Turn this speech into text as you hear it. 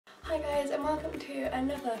Hi guys, and welcome to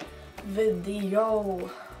another video.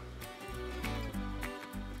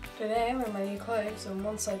 Today I'm in my new clothes and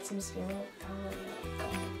one side seems to be more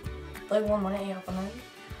like 190 up on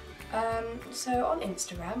it. So on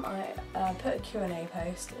Instagram I put a Q&A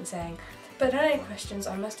post and saying, but any questions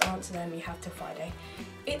I must answer them, you have till Friday.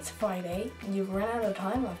 It's Friday, you've run out of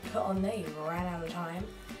time. I've put on there you've ran out of time.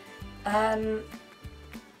 And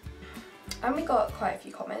we got quite a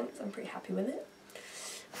few comments. I'm pretty happy with it.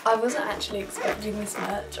 I wasn't actually expecting this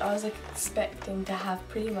much. I was expecting to have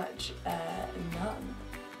pretty much none.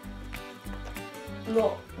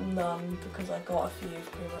 Not none, because I got a few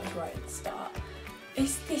pretty much right at the start.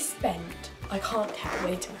 Is this spent? I can't tell.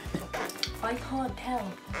 Wait a minute. I can't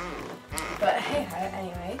tell. But hey ho,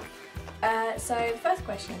 anyway. So the first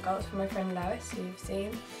question I got was from my friend Lois, who you've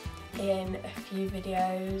seen in a few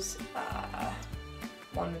videos.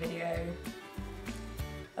 One video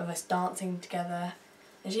of us dancing together.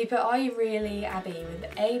 And she put, are you really Abby, with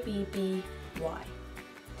A-B-B-Y?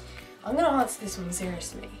 I'm going to answer this one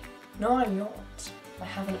seriously. No, I'm not. I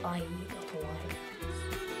have an I-E, not a Y.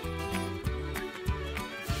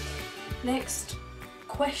 Next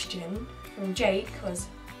question from Jake was,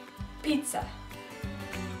 pizza.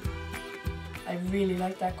 I really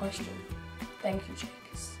like that question. Thank you, Jake.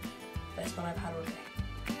 It's the best one I've had all day.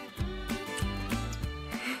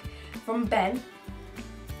 From Ben,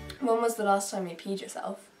 when was the last time you peed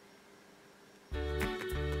yourself?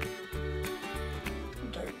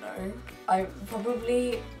 Don't know. I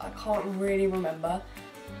can't really remember.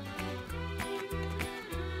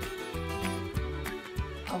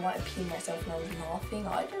 I might have peed myself when I was laughing.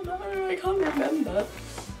 I don't know. I can't remember.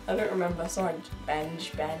 I don't remember. Sorry,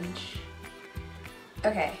 bench.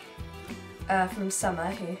 Okay. From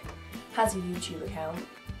Summer, who has a YouTube account.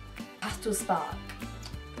 Pastel Spark.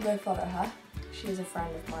 Go follow her. She's a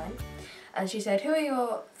friend of mine. And she said, who are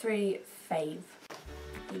your 3 fave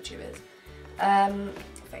YouTubers?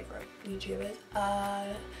 Favourite YouTubers?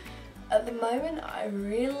 At the moment, I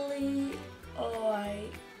really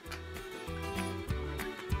like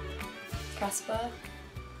Casper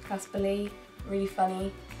Lee, really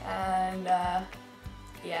funny, and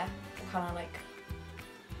yeah, I kind of like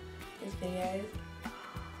his videos.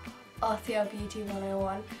 RTL Beauty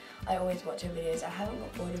 101, I always watch her videos. I haven't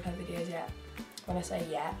got bored of her videos yet. When I say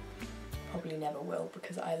yet, probably never will,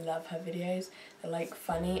 because I love her videos. They're like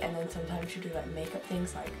funny, and then sometimes she'll do like makeup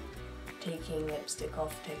things, like taking lipstick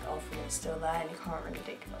off, take it off and it's still there and you can't really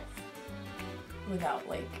take it off without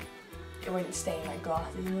like, it won't stain like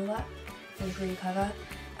glasses and all that. It's really clever.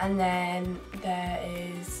 And then there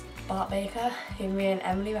is Bart Baker, who me and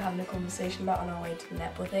Emily were having a conversation about on our way to the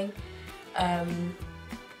netball thing,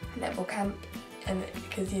 netball camp, and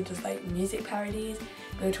because he does like music parodies,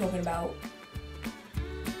 we were talking about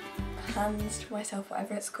Hands to Myself,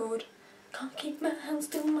 whatever it's called. Can't keep my hands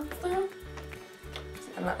to myself.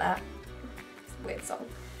 Something like that. It's a weird song.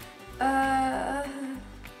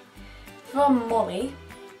 From Molly.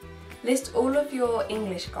 List all of your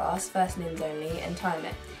English class, first names only, and time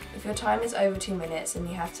it. If your time is over 2 minutes and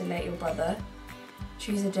you have to let your brother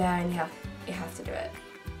choose a day and you have to do it.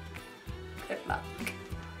 Good luck.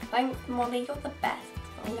 Thanks Molly, you're the best.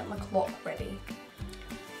 I'll get my clock ready.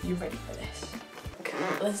 You ready for this?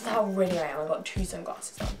 This is how ready I am. I've got 2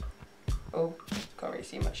 sunglasses on. Oh, can't really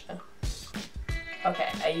see much now. Okay,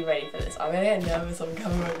 are you ready for this? I'm gonna get nervous on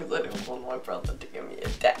camera because I don't want my brother to give me a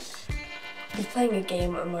death. He's playing a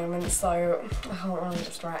game at the moment, so I can't really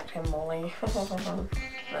distract him, Molly. No,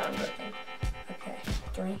 I'm joking. Okay,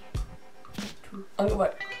 3, 2,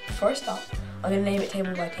 wait, before I start, I'm gonna name it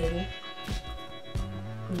table by table.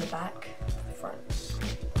 From the back to the front.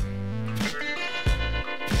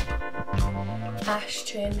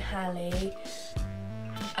 Ashton, Hallie,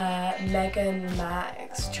 Megan,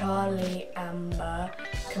 Max, Charlie, Amber,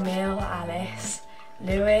 Camille, Alice,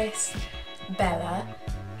 Lewis, Bella,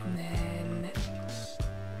 and then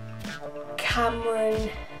Cameron,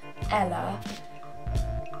 Ella,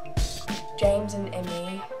 James and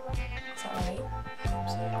Emmy. Is that right? I hope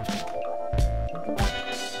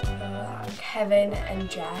so. Kevin and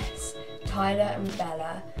Jess, Tyler and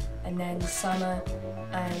Bella, and then Summer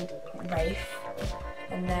and Rafe,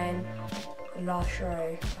 and then the last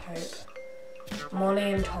row, I hope,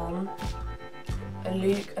 Molly and Tom,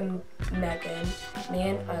 Luke and Megan, me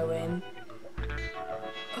and Owen,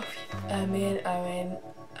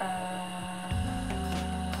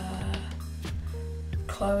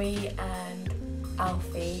 Chloe and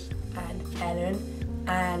Alfie and Ellen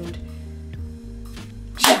and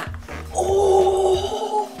Jack.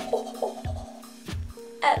 Oh,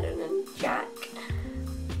 Ellen and Jack.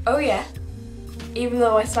 Oh yeah. Even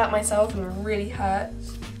though I slapped myself and it really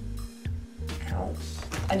hurts. count.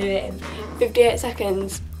 I did it in 58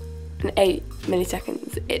 seconds and 8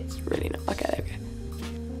 milliseconds. It's really not. Okay, there we go.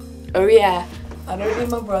 Oh yeah. I don't need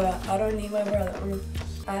my brother. I don't need my brother.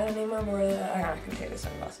 I don't need my brother. Hang on, I can take the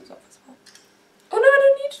sunglasses off as well. Oh no, I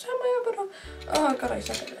don't need to turn my iPad on. Oh god, I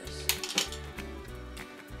suck at this.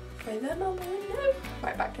 Play them on the window.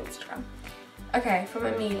 Right, back to Instagram. Okay, from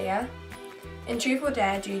Amelia. In truth or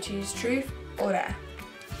dare, do you choose truth or dare?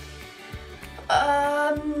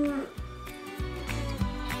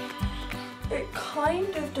 It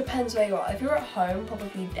kind of depends where you are. If you're at home,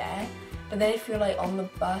 probably dare. But then if you're like on the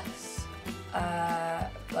bus,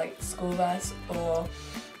 like school bus, or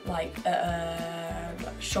like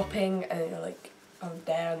shopping, and you're like, I'm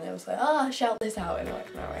there, and they was like, ah, shout this out, and you're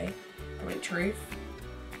like, no way, probably truth.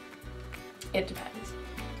 It depends.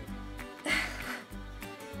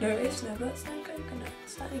 No ifs, no buts, no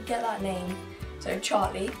coconuts. How do you get that name? So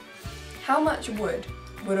Charlie, how much wood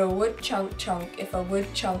would a wood chunk if a wood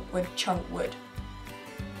chunk would chunk wood?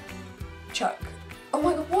 Chuck. Oh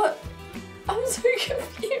my god, what? I'm so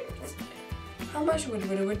confused. How much wood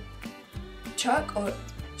would a wood chuck or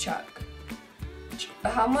chuck?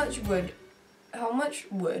 How much wood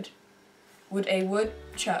would a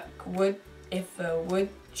woodchuck would if a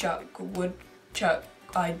woodchuck would chuck?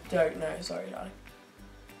 I don't know, sorry darling.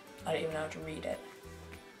 I don't even know how to read it.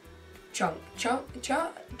 Chuck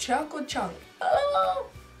or chunk? Oh!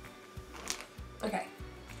 Okay,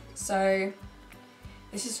 so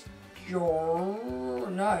this is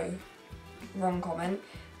no, wrong comment.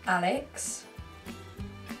 Alex,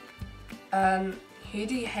 who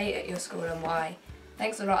do you hate at your school and why?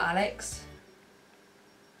 Thanks a lot, Alex.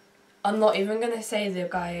 I'm not even gonna say the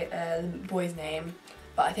guy, the boy's name,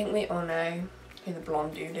 but I think we all know who the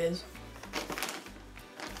blonde dude is.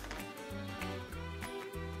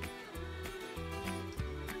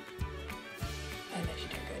 Unless you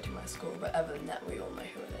don't go to my school, but other than that, we all know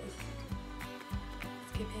who it is.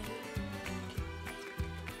 Skipping.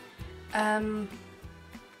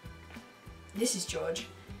 This is George.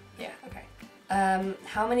 Yeah, okay.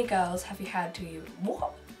 How many girls have you had till you...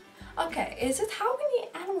 What? Okay, it says how many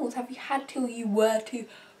animals have you had till you were to...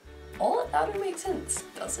 Oh, that would make sense,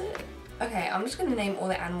 does it? Okay, I'm just gonna name all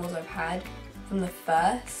the animals I've had from the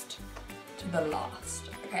first to the last,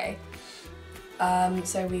 okay?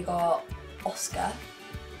 So we got Oscar,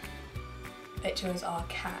 which was our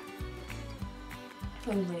cat.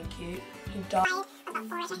 He was really cute. He died. About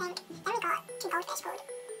 4-ish, I think. Then we got 2 goldfish called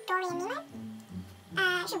Dory and Nemo.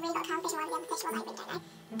 Should have really got clownfish and one of the other fish was, I really don't know.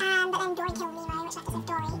 But then Dory killed Nemo, which left us with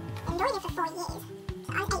Dory. And Dory lived for 4 years. So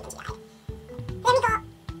I was 8 when she died. Then we got,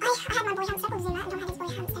 I had my boy hamster called Zuma, and Dom had his boy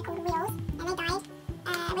hamster called Wheels. And they died.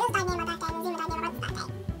 Wheels died near my birthday, and Zuma died near my brother's birthday.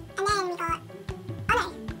 And then we got, oh no.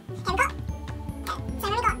 Yeah, we got, so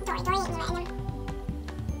then we got Dory and Nemo, and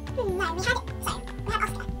then, no, we had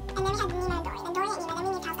Oscar. And then we had Nemo and Dory. Then Dory and Nemo, then we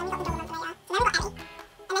moved house, then we got the dog a month later. So then we got Ellie.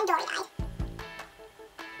 And then Dory died.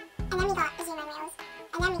 And then we got Zuma and Wheels.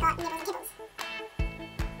 And then we got Nibbles and Kibbles.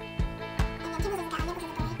 And then Kibbles is a girl, Nibbles is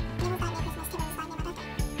a boy. Nibbles died near Christmas, Kibbles died near my birthday.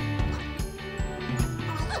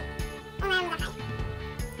 Yeah. All around was okay.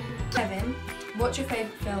 Kevin, what's your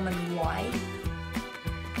favourite film and why?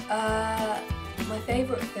 My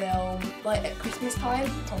favourite film, like at Christmas time,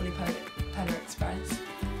 probably Polar Express.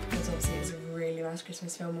 Because obviously it's a really nice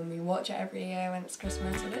Christmas film and we watch it every year when it's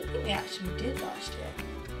Christmas. I don't think we actually did last year.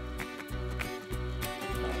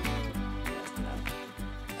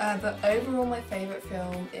 But overall my favourite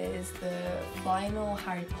film is the final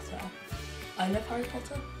Harry Potter. I love Harry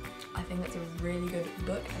Potter. I think it's a really good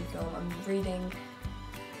book and film. I'm reading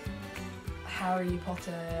Harry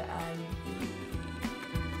Potter and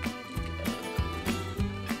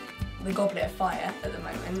the Goblet of Fire at the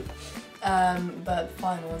moment. But the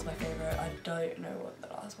final one's my favourite. I don't know what the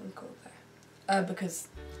last one's called though. Because,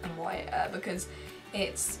 and why? Because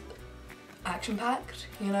it's action-packed,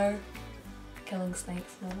 you know? Killing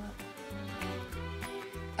snakes and all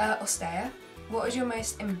that. Szeztay, what was your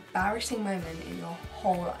most embarrassing moment in your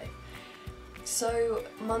whole life? So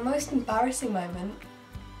my most embarrassing moment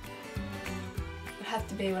would have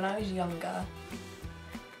to be when I was younger.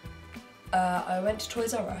 I went to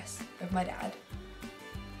Toys R Us with my dad,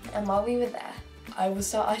 and while we were there, I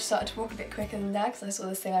started to walk a bit quicker than Dad because I saw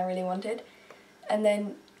this thing I really wanted, and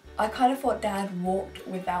then I kind of thought Dad walked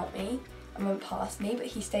without me and went past me, but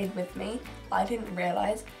he stayed with me. I didn't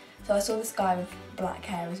realise. So I saw this guy with black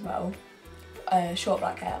hair as well, short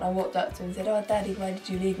black hair, and I walked up to him and said, "Oh Daddy, why did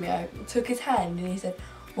you leave me?" I took his hand and he said,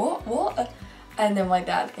 What? And then my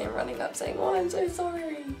dad came running up saying, "Oh, I'm so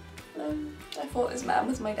sorry." I thought this man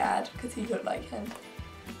was my dad because he looked like him.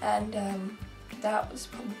 And that was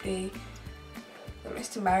probably the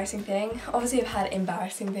most embarrassing thing. Obviously I've had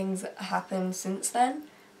embarrassing things happen since then,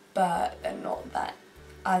 but they're not that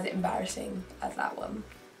as embarrassing as that one.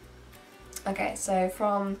 Okay, so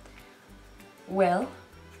from Will,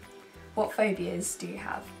 what phobias do you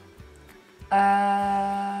have?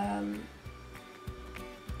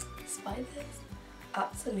 Spiders?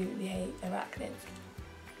 Absolutely hate arachnids.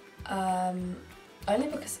 Only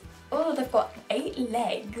because, oh, they've got 8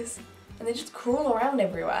 legs and they just crawl around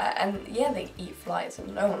everywhere, and yeah, they eat flies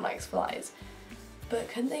and no one likes flies. But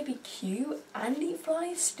couldn't they be cute and eat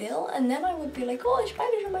flies still? And then I would be like, oh,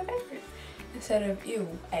 spiders are my favourite. Instead of, ew,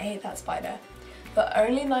 I hate that spider. The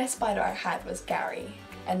only nice spider I had was Gary,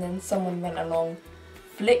 and then someone went along,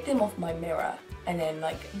 flicked him off my mirror, and then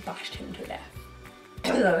like bashed him to death.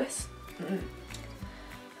 Lois.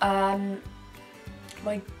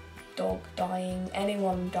 My dog dying,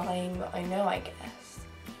 anyone dying that I know, I guess.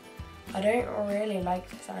 I don't really like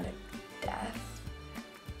the sound of death.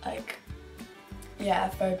 Like, yeah,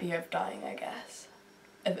 phobia of dying, I guess.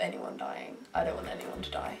 Of anyone dying. I don't want anyone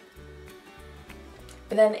to die.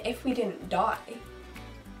 But then if we didn't die,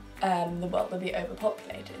 the world would be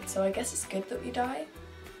overpopulated. So I guess it's good that we die,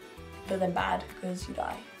 but then bad because you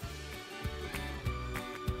die.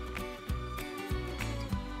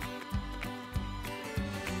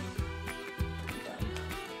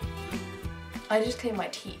 I just cleaned my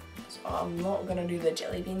teeth, so I'm not gonna do the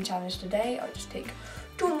jelly bean challenge today. I'll just take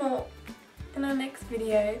 2 more in our next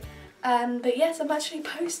video. But yes, I'm actually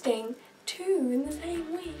posting 2 in the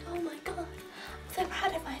same week. Oh my god, I'm so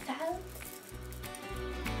proud of myself.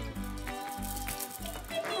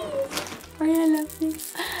 I love you.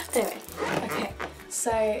 Anyway, okay,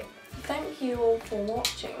 so thank you all for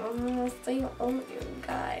watching. I'm gonna see all you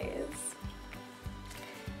guys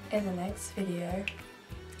in the next video.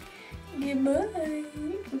 Goodbye.